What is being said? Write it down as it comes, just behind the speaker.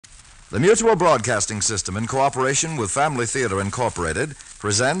The Mutual Broadcasting System, in cooperation with Family Theater Incorporated,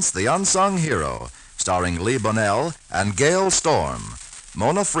 presents The Unsung Hero, starring Lee Bonnell and Gail Storm.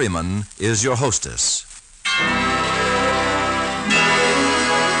 Mona Freeman is your hostess.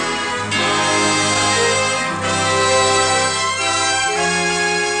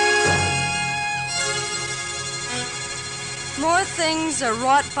 More things are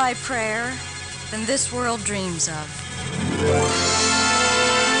wrought by prayer than this world dreams of.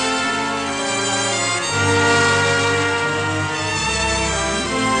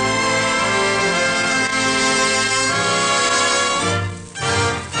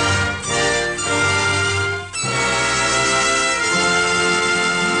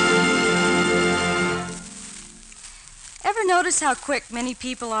 Ever notice how quick many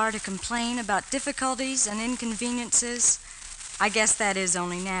people are to complain about difficulties and inconveniences? I guess that is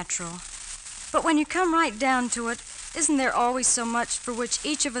only natural. But when you come right down to it, isn't there always so much for which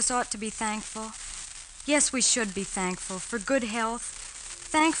each of us ought to be thankful? Yes, we should be thankful for good health,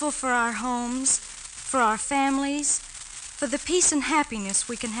 thankful for our homes, for our families, for the peace and happiness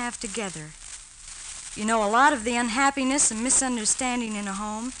we can have together. You know, a lot of the unhappiness and misunderstanding in a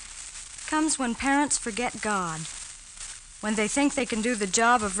home comes when parents forget God, when they think they can do the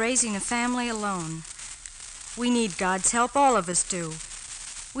job of raising a family alone. We need God's help, all of us do.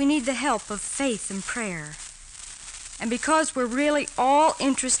 We need the help of faith and prayer. And because we're really all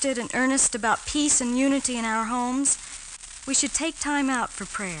interested and earnest about peace and unity in our homes, we should take time out for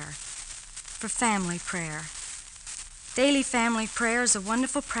prayer, for family prayer. Daily family prayer is a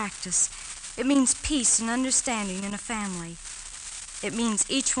wonderful practice. It means peace and understanding in a family. It means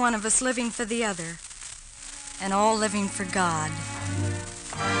each one of us living for the other, and all living for God.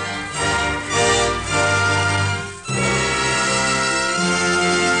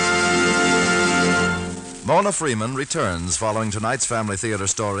 Mona Freeman returns following tonight's Family Theater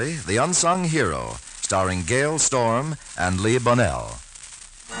story, The Unsung Hero, starring Gail Storm and Lee Bonnell.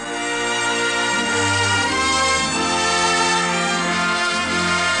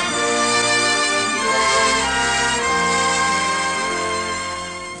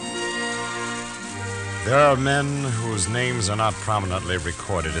 There are men whose names are not prominently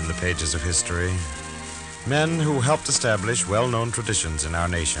recorded in the pages of history. Men who helped establish well-known traditions in our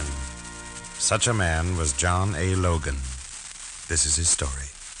nation. Such a man was John A. Logan. This is his story.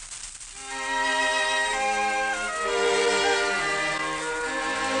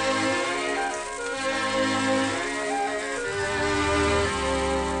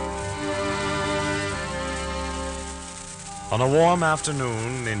 On a warm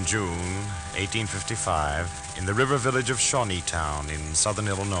afternoon in June 1855, in the river village of Shawneetown in southern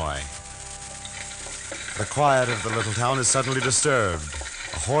Illinois, the quiet of the little town is suddenly disturbed.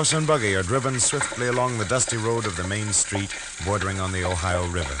 A horse and buggy are driven swiftly along the dusty road of the main street bordering on the Ohio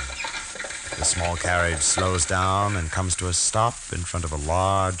River. The small carriage slows down and comes to a stop in front of a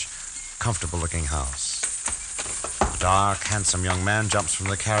large, comfortable-looking house. A dark, handsome young man jumps from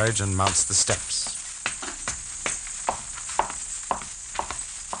the carriage and mounts the steps.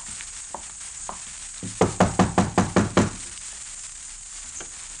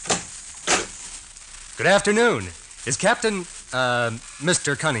 Good afternoon. Is Captain,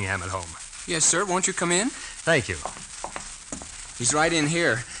 Mr. Cunningham at home? Yes, sir. Won't you come in? Thank you. He's right in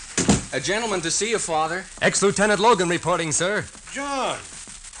here. A gentleman to see you, Father. Ex-Lieutenant Logan reporting, sir. John.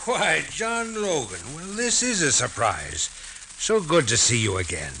 Why, John Logan. Well, this is a surprise. So good to see you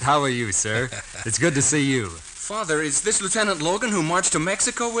again. How are you, sir? It's good to see you. Father, is this Lieutenant Logan who marched to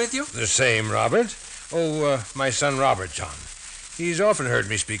Mexico with you? The same, Robert. Oh, my son Robert, John. He's often heard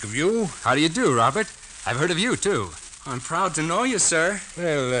me speak of you. How do you do, Robert? I've heard of you, too. I'm proud to know you, sir.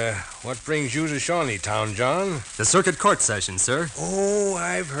 Well, what brings you to Shawneetown, John? The circuit court session, sir. Oh,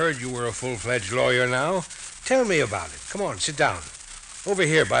 I've heard you were a full-fledged lawyer now. Tell me about it. Come on, sit down. Over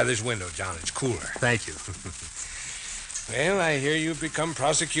here by this window, John. It's cooler. Thank you. Well, I hear you've become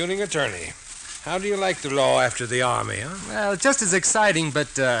prosecuting attorney. How do you like the law after the Army, huh? Well, just as exciting,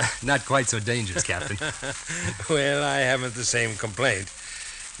 but not quite so dangerous, Captain. Well, I haven't the same complaint.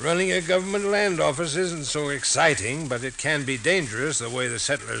 Running a government land office isn't so exciting, but it can be dangerous the way the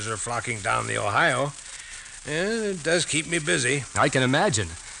settlers are flocking down the Ohio. And it does keep me busy. I can imagine.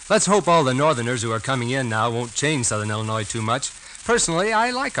 Let's hope all the Northerners who are coming in now won't change Southern Illinois too much. Personally,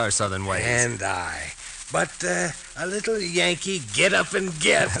 I like our Southern ways. And I. But a little Yankee get up and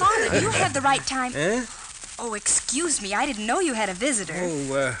get. Father, you have the right time. Huh? Oh, excuse me. I didn't know you had a visitor.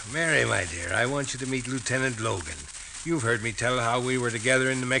 Oh, Mary, my dear, I want you to meet Lieutenant Logan. You've heard me tell how we were together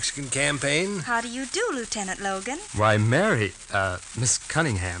in the Mexican campaign. How do you do, Lieutenant Logan? Why, Mary, Miss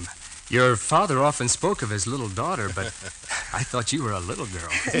Cunningham. Your father often spoke of his little daughter, but I thought you were a little girl.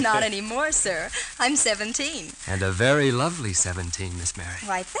 Not anymore, sir. I'm 17. And a very lovely 17, Miss Mary.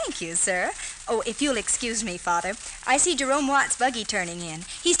 Why, thank you, sir. Oh, if you'll excuse me, Father, I see Jerome Watt's buggy turning in.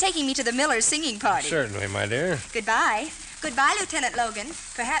 He's taking me to the Millers' singing party. Certainly, my dear. Goodbye. Goodbye, Lieutenant Logan.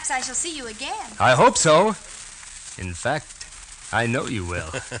 Perhaps I shall see you again. I hope so. In fact, I know you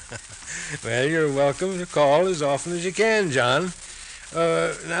will. Well, you're welcome to call as often as you can, John.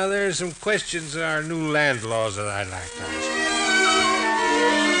 Now, there are some questions of our new land laws that I'd like to ask you.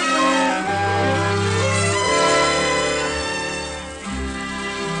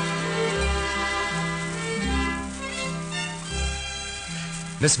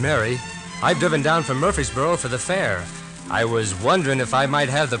 Miss Mary, I've driven down from Murfreesboro for the fair. I was wondering if I might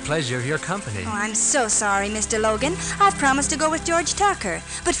have the pleasure of your company. Oh, I'm so sorry, Mr. Logan. I've promised to go with George Tucker.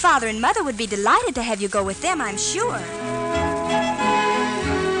 But Father and Mother would be delighted to have you go with them, I'm sure.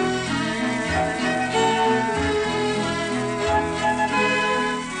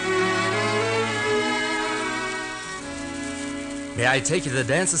 May I take you to the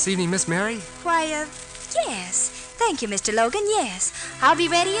dance this evening, Miss Mary? Why, yes. Thank you, Mr. Logan, yes. I'll be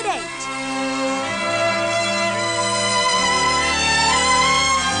ready at 8.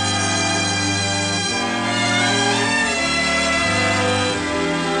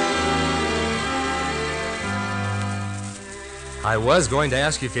 I was going to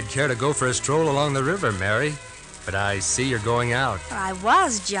ask you if you'd care to go for a stroll along the river, Mary, but I see you're going out. I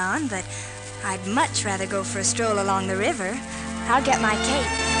was, John, but I'd much rather go for a stroll along the river. I'll get my cape.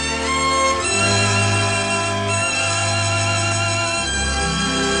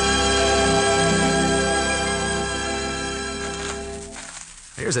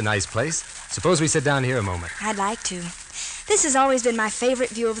 Here's a nice place. Suppose we sit down here a moment. I'd like to. This has always been my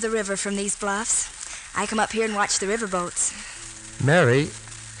favorite view of the river from these bluffs. I come up here and watch the riverboats. Mary,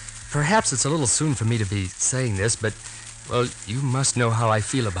 perhaps it's a little soon for me to be saying this, but, well, you must know how I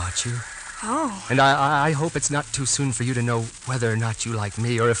feel about you. Oh. And I hope it's not too soon for you to know whether or not you like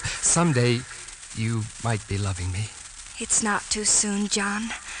me, or if someday you might be loving me. It's not too soon, John.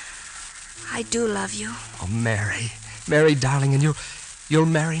 I do love you. Oh, Mary. Mary, darling, and you'll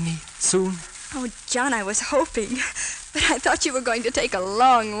marry me soon? Oh, John, I was hoping. But I thought you were going to take a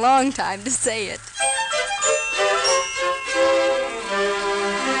long, long time to say it.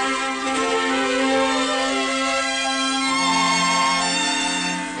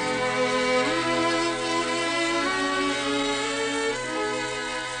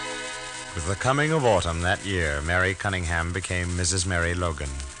 With the coming of autumn that year, Mary Cunningham became Mrs. Mary Logan.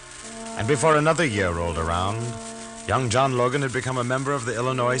 And before another year rolled around, young John Logan had become a member of the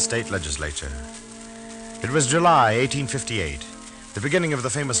Illinois State Legislature. It was July 1858, the beginning of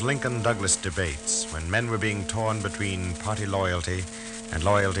the famous Lincoln-Douglas debates, when men were being torn between party loyalty and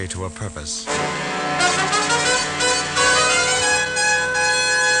loyalty to a purpose.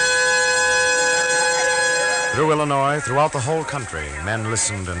 Through Illinois, throughout the whole country, men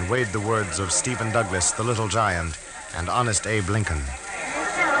listened and weighed the words of Stephen Douglas, the Little Giant, and Honest Abe Lincoln.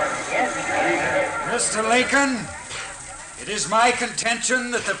 Mr. Lincoln, it is my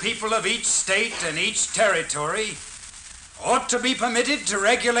contention that the people of each state and each territory ought to be permitted to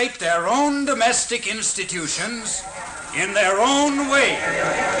regulate their own domestic institutions in their own way.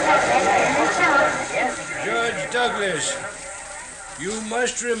 Judge Douglas, you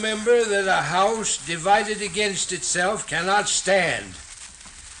must remember that a house divided against itself cannot stand.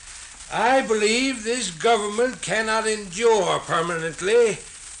 I believe this government cannot endure permanently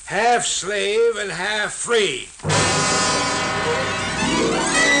half slave and half free.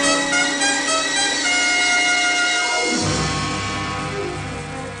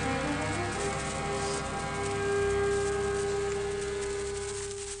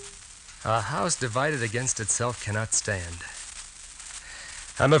 A house divided against itself cannot stand.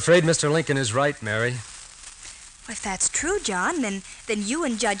 I'm afraid Mr. Lincoln is right, Mary. If that's true, John, then you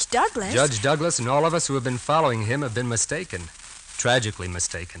and Judge Douglas... Judge Douglas and all of us who have been following him have been mistaken. Tragically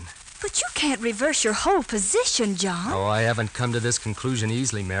mistaken. But you can't reverse your whole position, John. Oh, I haven't come to this conclusion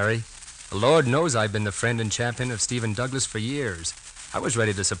easily, Mary. The Lord knows I've been the friend and champion of Stephen Douglas for years. I was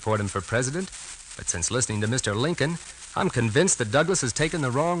ready to support him for president, but since listening to Mr. Lincoln, I'm convinced that Douglas has taken the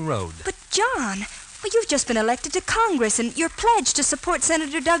wrong road. But, John, well, you've just been elected to Congress, and you're pledged to support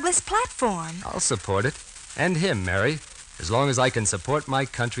Senator Douglas' platform. I'll support it. And him, Mary, as long as I can support my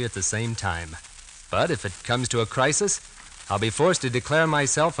country at the same time. But if it comes to a crisis, I'll be forced to declare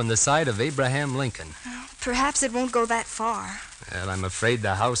myself on the side of Abraham Lincoln. Well, perhaps it won't go that far. Well, I'm afraid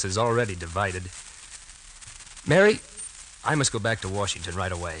the House is already divided. Mary, I must go back to Washington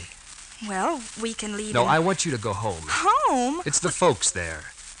right away. Well, we can leave... No, I want you to go home. Home? It's the folks there.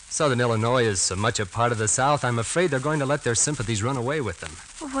 Southern Illinois is so much a part of the South, I'm afraid they're going to let their sympathies run away with them.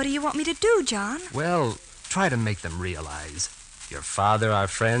 Well, what do you want me to do, John? Well, try to make them realize, your father, our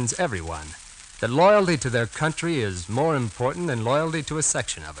friends, everyone, that loyalty to their country is more important than loyalty to a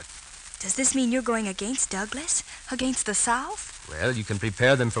section of it. Does this mean you're going against Douglas? Against the South? Well, you can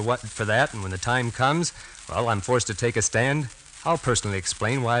prepare them for that, and when the time comes, well, I'm forced to take a stand. I'll personally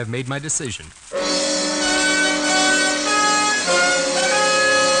explain why I've made my decision.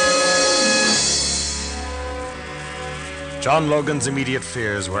 John Logan's immediate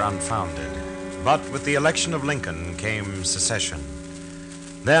fears were unfounded. But with the election of Lincoln came secession.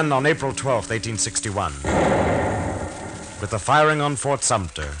 Then, on April 12, 1861, with the firing on Fort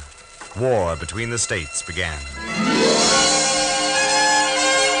Sumter, war between the states began.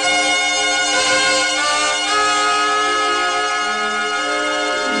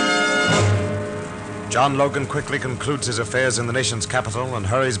 John Logan quickly concludes his affairs in the nation's capital and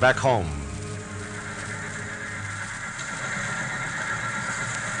hurries back home.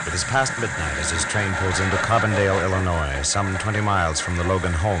 It is past midnight as his train pulls into Carbondale, Illinois, some 20 miles from the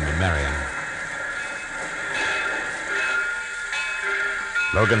Logan home in Marion.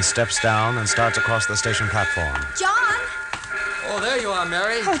 Logan steps down and starts across the station platform. John! Oh, there you are,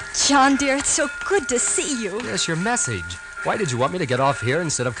 Mary. Oh, John, dear, it's so good to see you. Yes, your message. Why did you want me to get off here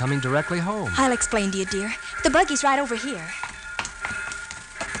instead of coming directly home? I'll explain to you, dear. The buggy's right over here.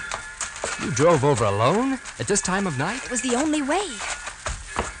 You drove over alone at this time of night? It was the only way.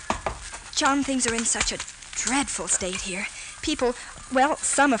 John, things are in such a dreadful state here. People, well,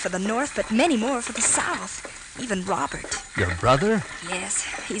 some are for the North, but many more are for the South. Even Robert. Your brother? Yes,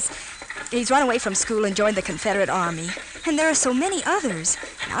 he's run away from school and joined the Confederate Army. And there are so many others.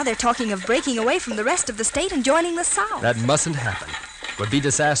 Now they're talking of breaking away from the rest of the state and joining the South. That mustn't happen. Would be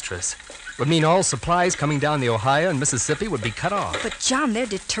disastrous. Would mean all supplies coming down the Ohio and Mississippi would be cut off. But, John, they're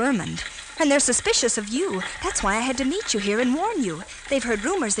determined. And they're suspicious of you. That's why I had to meet you here and warn you. They've heard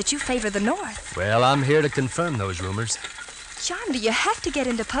rumors that you favor the North. Well, I'm here to confirm those rumors. John, do you have to get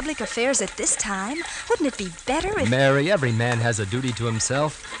into public affairs at this time? Wouldn't it be better if... Mary, every man has a duty to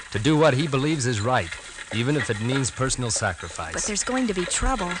himself to do what he believes is right, even if it means personal sacrifice. But there's going to be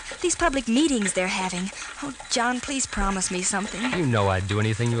trouble. These public meetings they're having. Oh, John, please promise me something. You know I'd do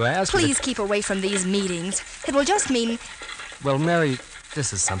anything you ask. Please keep away from these meetings. It will just mean... Well, Mary,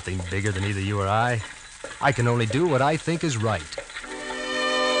 this is something bigger than either you or I. I can only do what I think is right.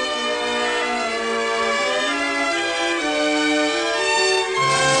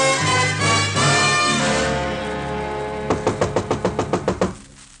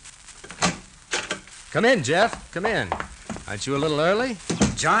 Come in, Jeff. Come in. Aren't you a little early?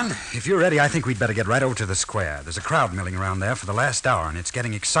 John, if you're ready, I think we'd better get right over to the square. There's a crowd milling around there for the last hour, and it's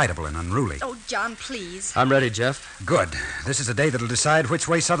getting excitable and unruly. Oh, John, please. I'm ready, Jeff. Good. This is the day that'll decide which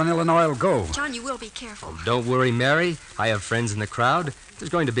way Southern Illinois will go. John, you will be careful. Don't worry, Mary. I have friends in the crowd. If there's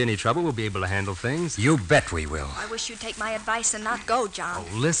going to be any trouble, we'll be able to handle things. You bet we will. I wish you'd take my advice and not go, John.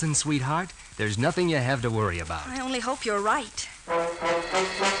 Oh, listen, sweetheart. There's nothing you have to worry about. I only hope you're right.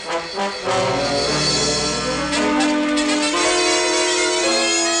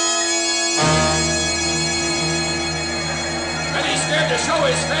 To show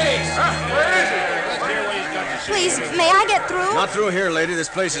his face. Where is he? Let's hear what he's got to say. Please, may I get through? Not through here, lady. This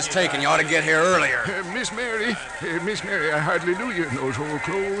place is taken. You ought to get here earlier. Miss Mary, I hardly knew you in those old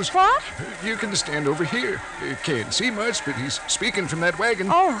clothes. What? You can stand over here. Can't see much, but he's speaking from that wagon.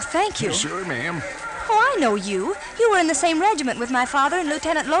 Oh, thank you. Sure, ma'am. Oh, I know you. You were in the same regiment with my father and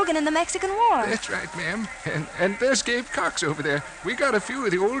Lieutenant Logan in the Mexican War. That's right, ma'am. And there's Gabe Cox over there. We got a few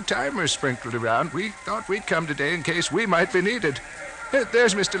of the old-timers sprinkled around. We thought we'd come today in case we might be needed.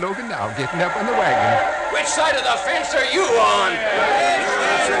 There's Mr. Logan now, getting up on the wagon. Which side of the fence are you on?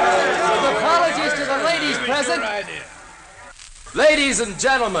 Apologies to the ladies present. Ladies and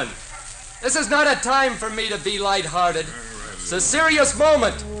gentlemen, this is not a time for me to be lighthearted. It's a serious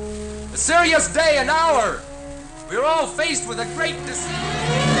moment, a serious day and hour. We're all faced with a great decision.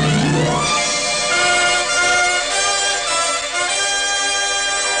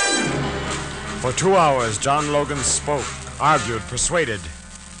 For 2 hours, John Logan spoke, argued, persuaded.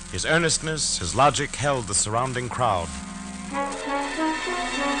 His earnestness, his logic held the surrounding crowd. The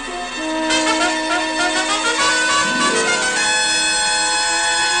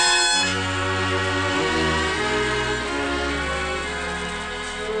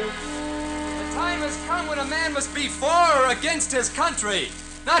time has come when a man must be for or against his country,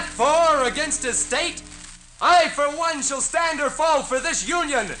 not for or against his state. I, for one, shall stand or fall for this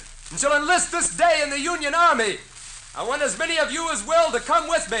Union, and shall enlist this day in the Union Army. I want as many of you as will to come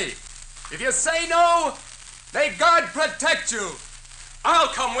with me. If you say no, may God protect you. I'll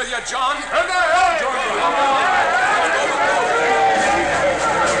come with you, John. And I'll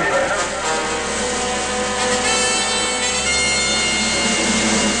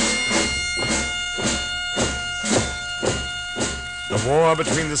The war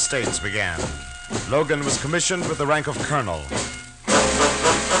between the states began. Logan was commissioned with the rank of colonel.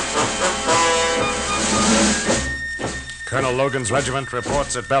 Colonel Logan's regiment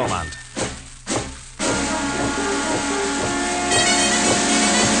reports at Belmont.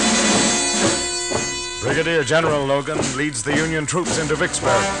 Brigadier General Logan leads the Union troops into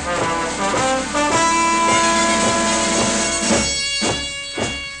Vicksburg.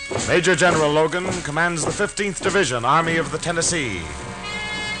 Major General Logan commands the 15th Division, Army of the Tennessee.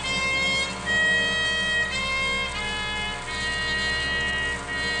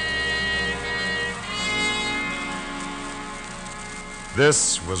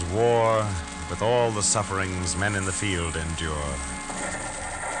 This was war with all the sufferings men in the field endure.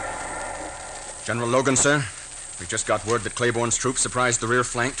 General Logan, sir. We just got word that Claiborne's troops surprised the rear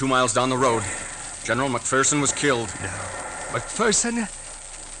flank 2 miles down the road. General McPherson was killed. No. McPherson?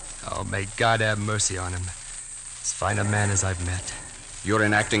 Oh, may God have mercy on him. As fine a man as I've met. You're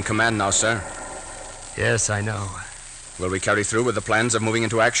in acting command now, sir. Yes, I know. Will we carry through with the plans of moving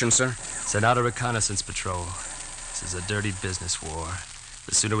into action, sir? Send out a reconnaissance patrol. This is a dirty business war.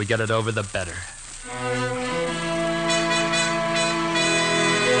 The sooner we get it over, the better.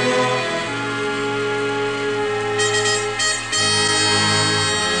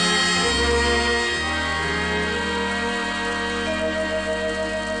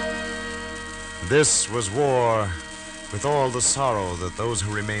 This was war with all the sorrow that those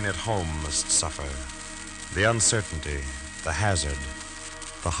who remain at home must suffer. The uncertainty, the hazard,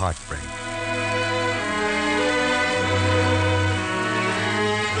 the heartbreak.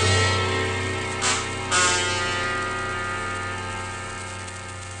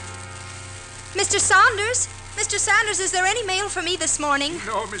 Mr. Saunders? Mr. Saunders, is there any mail for me this morning?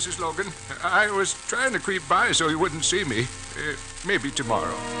 No, Mrs. Logan. I was trying to creep by so you wouldn't see me. Maybe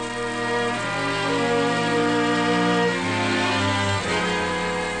tomorrow.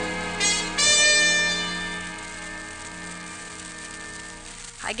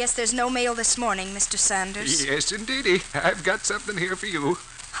 I guess there's no mail this morning, Mr. Saunders. Yes, indeedy. I've got something here for you.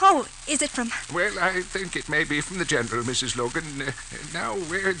 Oh, is it from... Well, I think it may be from the General, Mrs. Logan. Now,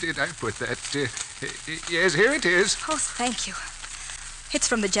 where did I put that? Yes, here it is. Oh, thank you. It's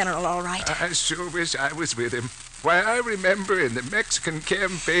from the General, all right. I sure wish I was with him. Why, I remember in the Mexican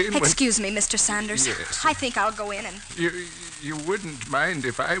campaign Excuse me, Mr. Saunders. Yes. I think I'll go in and... You wouldn't mind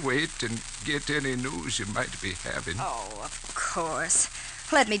if I wait and get any news you might be having? Oh, of course.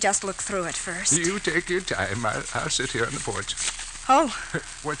 Let me just look through it first. You take your time. I'll sit here on the porch. Oh.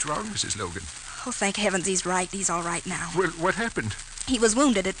 What's wrong, Mrs. Logan? Oh, thank heavens he's right. He's all right now. Well, what happened? He was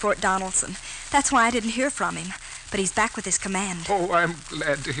wounded at Fort Donaldson. That's why I didn't hear from him. But he's back with his command. Oh, I'm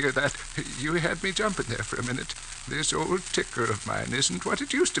glad to hear that. You had me jumping there for a minute. This old ticker of mine isn't what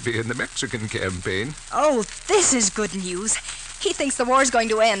it used to be in the Mexican campaign. Oh, this is good news. He thinks the war's going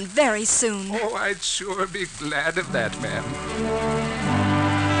to end very soon. Oh, I'd sure be glad of that, ma'am.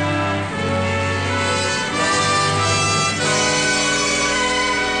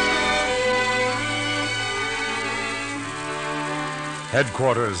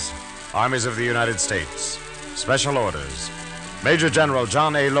 Headquarters, Armies of the United States. Special orders. Major General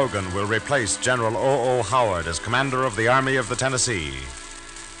John A. Logan will replace General O.O. Howard as commander of the Army of the Tennessee.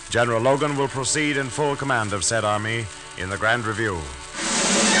 General Logan will proceed in full command of said army in the Grand Review.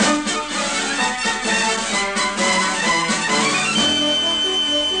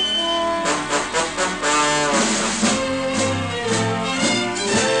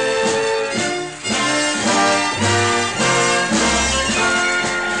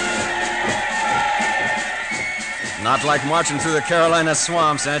 Not like marching through the Carolina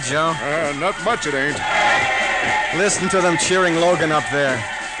swamps, eh, Joe? Not much it ain't. Listen to them cheering Logan up there.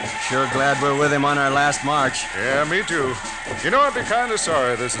 Sure glad we're with him on our last march. Yeah, me too. You know, I'd be kind of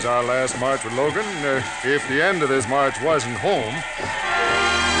sorry this is our last march with Logan if the end of this march wasn't home.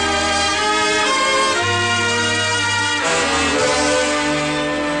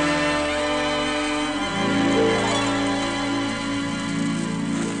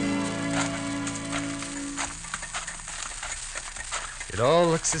 It all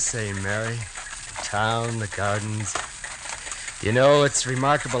looks the same, Mary. The town, the gardens. You know, it's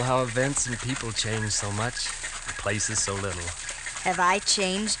remarkable how events and people change so much, and places so little. Have I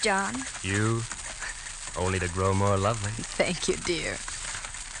changed, John? You, only to grow more lovely. Thank you, dear.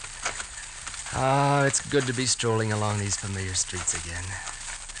 Ah, it's good to be strolling along these familiar streets again.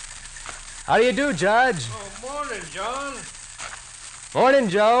 How do you do, Judge? Oh, morning, John. Morning,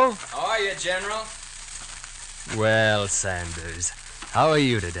 Joe. How are you, General? Well, Sanders, how are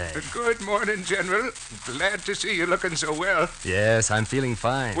you today? Good morning, General. Glad to see you looking so well. Yes, I'm feeling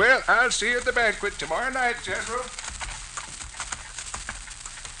fine. Well, I'll see you at the banquet tomorrow night, General.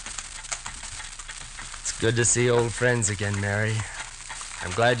 It's good to see old friends again, Mary.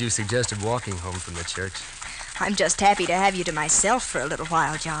 I'm glad you suggested walking home from the church. I'm just happy to have you to myself for a little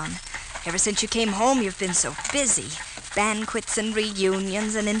while, John. Ever since you came home, you've been so busy. Banquets and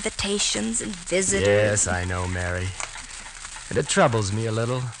reunions and invitations and visitors. Yes, I know, Mary. And it troubles me a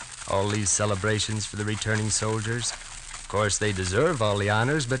little, all these celebrations for the returning soldiers. Of course, they deserve all the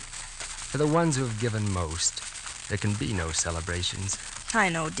honors, but for the ones who have given most, there can be no celebrations. I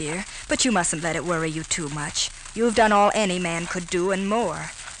know, dear, but you mustn't let it worry you too much. You've done all any man could do and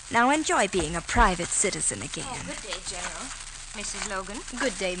more. Now enjoy being a private citizen again. Oh, good day, General. Mrs. Logan.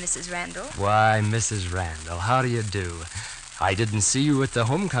 Good day, Mrs. Randall. Why, Mrs. Randall, how do you do? I didn't see you at the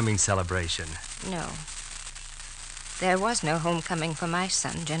homecoming celebration. No. There was no homecoming for my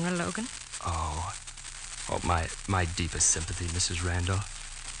son, General Logan. Oh, my deepest sympathy, Mrs. Randall.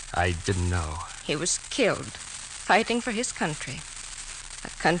 I didn't know. He was killed, fighting for his country. A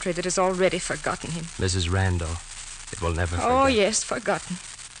country that has already forgotten him. Mrs. Randall, it will never forget. Oh, yes, forgotten.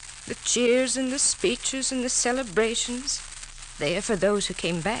 The cheers and the speeches and the celebrations, they are for those who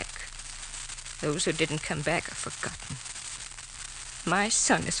came back. Those who didn't come back are forgotten. My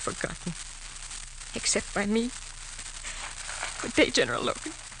son is forgotten, except by me. Good day, General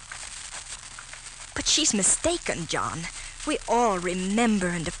Logan. But she's mistaken, John. We all remember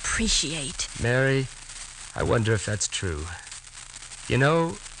and appreciate. Mary, I wonder if that's true. You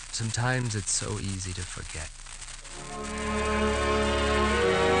know, sometimes it's so easy to forget.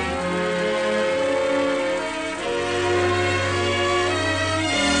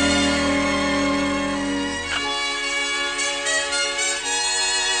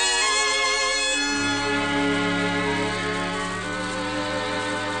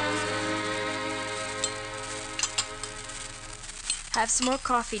 Have some more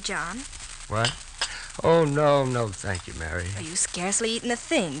coffee, John. What? Oh, no, thank you, Mary. Are you scarcely eaten a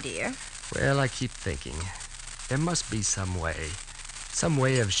thing, dear? Well, I keep thinking. There must be some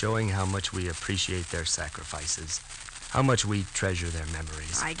way of showing how much we appreciate their sacrifices, how much we treasure their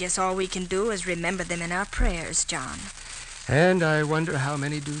memories. I guess all we can do is remember them in our prayers, John. And I wonder how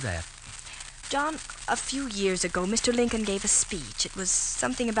many do that. John, a few years ago, Mr. Lincoln gave a speech. It was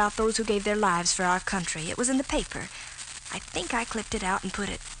something about those who gave their lives for our country. It was in the paper. I think I clipped it out and put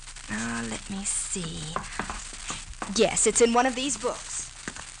it... let me see. Yes, it's in one of these books.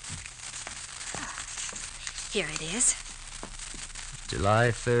 Here it is.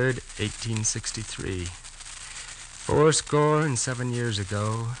 July 3rd, 1863. 87 years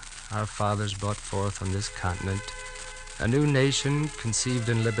ago, our fathers brought forth on this continent a new nation conceived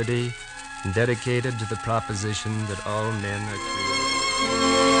in liberty and dedicated to the proposition that all men are created.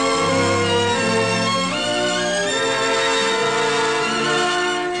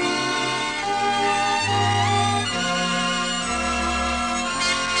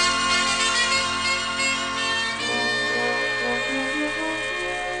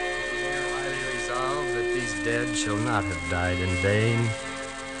 Shall not have died in vain,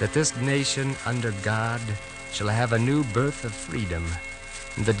 that this nation under God shall have a new birth of freedom,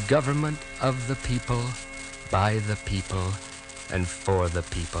 and the government of the people, by the people, and for the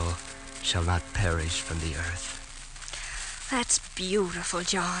people shall not perish from the earth. That's beautiful,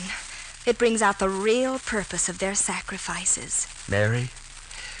 John. It brings out the real purpose of their sacrifices. Mary,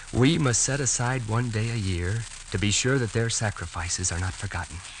 we must set aside one day a year to be sure that their sacrifices are not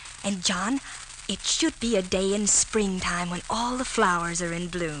forgotten. And, John, it should be a day in springtime when all the flowers are in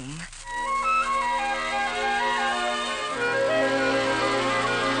bloom.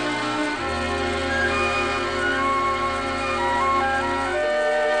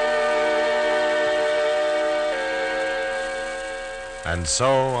 And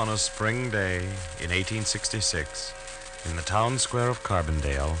so, on a spring day in 1866, in the town square of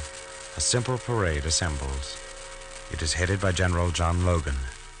Carbondale, a simple parade assembles. It is headed by General John Logan.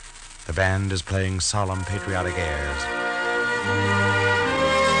 The band is playing solemn patriotic airs.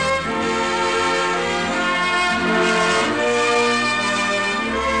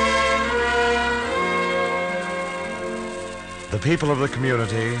 The people of the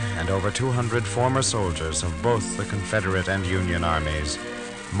community and over 200 former soldiers of both the Confederate and Union armies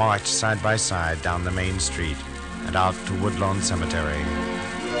march side by side down the main street and out to Woodlawn Cemetery.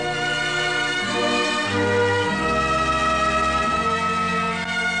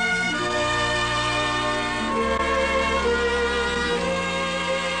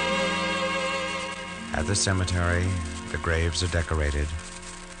 At the cemetery, The graves are decorated.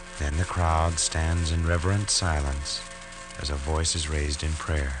 Then the crowd stands in reverent silence as a voice is raised in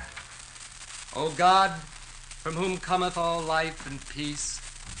prayer. O God, from whom cometh all life and peace,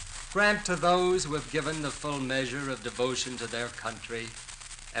 grant to those who have given the full measure of devotion to their country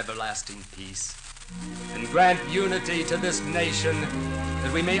everlasting peace, and grant unity to this nation,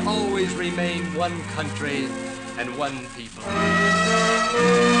 that we may always remain one country and one people.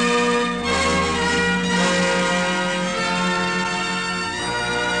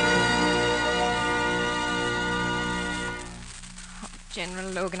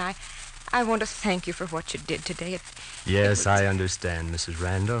 General Logan, I want to thank you for what you did today. Yes, I understand, Mrs.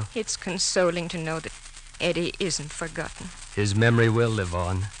 Randall. It's consoling to know that Eddie isn't forgotten. His memory will live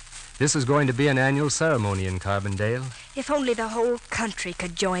on. This is going to be an annual ceremony in Carbondale. If only the whole country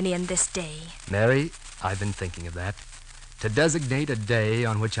could join in this day. Mary, I've been thinking of that. To designate a day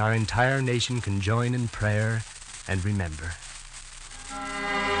on which our entire nation can join in prayer and remember.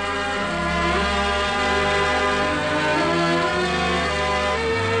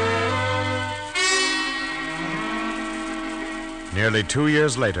 Nearly 2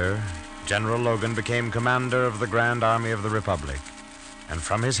 years later, General Logan became commander of the Grand Army of the Republic, and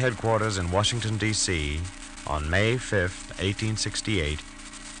from his headquarters in Washington, D.C., on May 5th, 1868,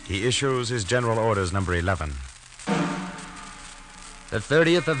 he issues his General Orders Number 11. The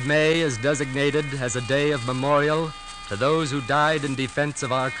 30th of May is designated as a day of memorial to those who died in defense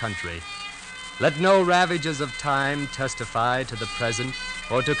of our country. Let no ravages of time testify to the present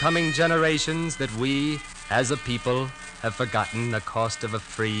or to coming generations that we, as a people, have forgotten the cost of a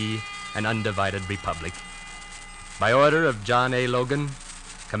free and undivided republic. By order of John A. Logan,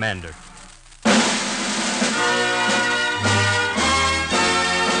 Commander.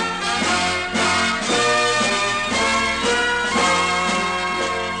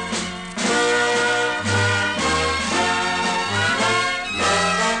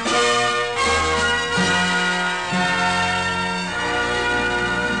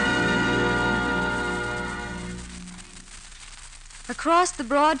 Across the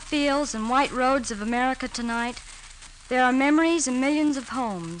broad fields and white roads of America tonight, there are memories in millions of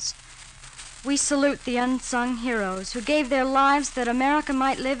homes. We salute the unsung heroes who gave their lives that America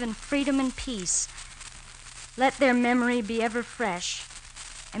might live in freedom and peace. Let their memory be ever fresh,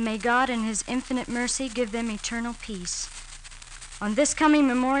 and may God in His infinite mercy give them eternal peace. On this coming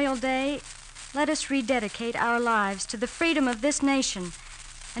Memorial Day, let us rededicate our lives to the freedom of this nation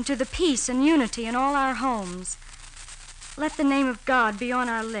and to the peace and unity in all our homes. Let the name of God be on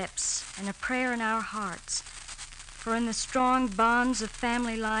our lips and a prayer in our hearts, for in the strong bonds of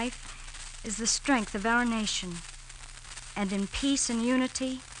family life is the strength of our nation. And in peace and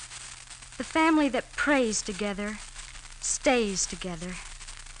unity, the family that prays together stays together.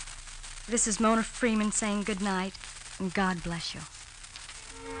 This is Mona Freeman saying good night, and God bless you.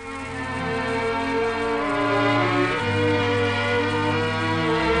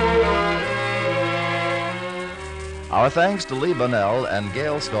 Our thanks to Lee Bunnell and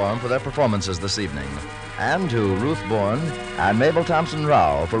Gail Storm for their performances this evening, and to Ruth Bourne and Mabel Thompson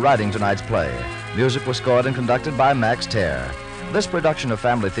Rao for writing tonight's play. Music was scored and conducted by Max Terr. This production of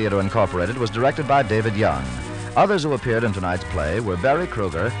Family Theater Incorporated was directed by David Young. Others who appeared in tonight's play were Barry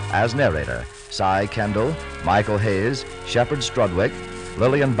Kruger as narrator, Cy Kendall, Michael Hayes, Shepard Strudwick,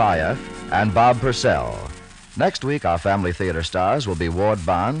 Lillian Baia, and Bob Purcell. Next week, our Family Theater stars will be Ward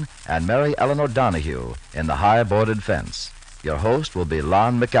Bond and Mary Eleanor Donahue in The High Boarded Fence. Your host will be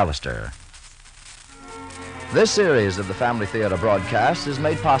Lon McAllister. This series of the Family Theater broadcasts is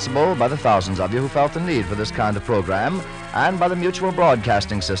made possible by the thousands of you who felt the need for this kind of program and by the Mutual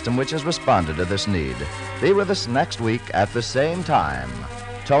Broadcasting System, which has responded to this need. Be with us next week at the same time.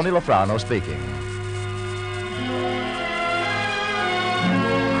 Tony Lafrano speaking.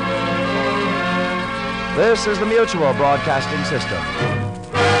 This is the Mutual Broadcasting System.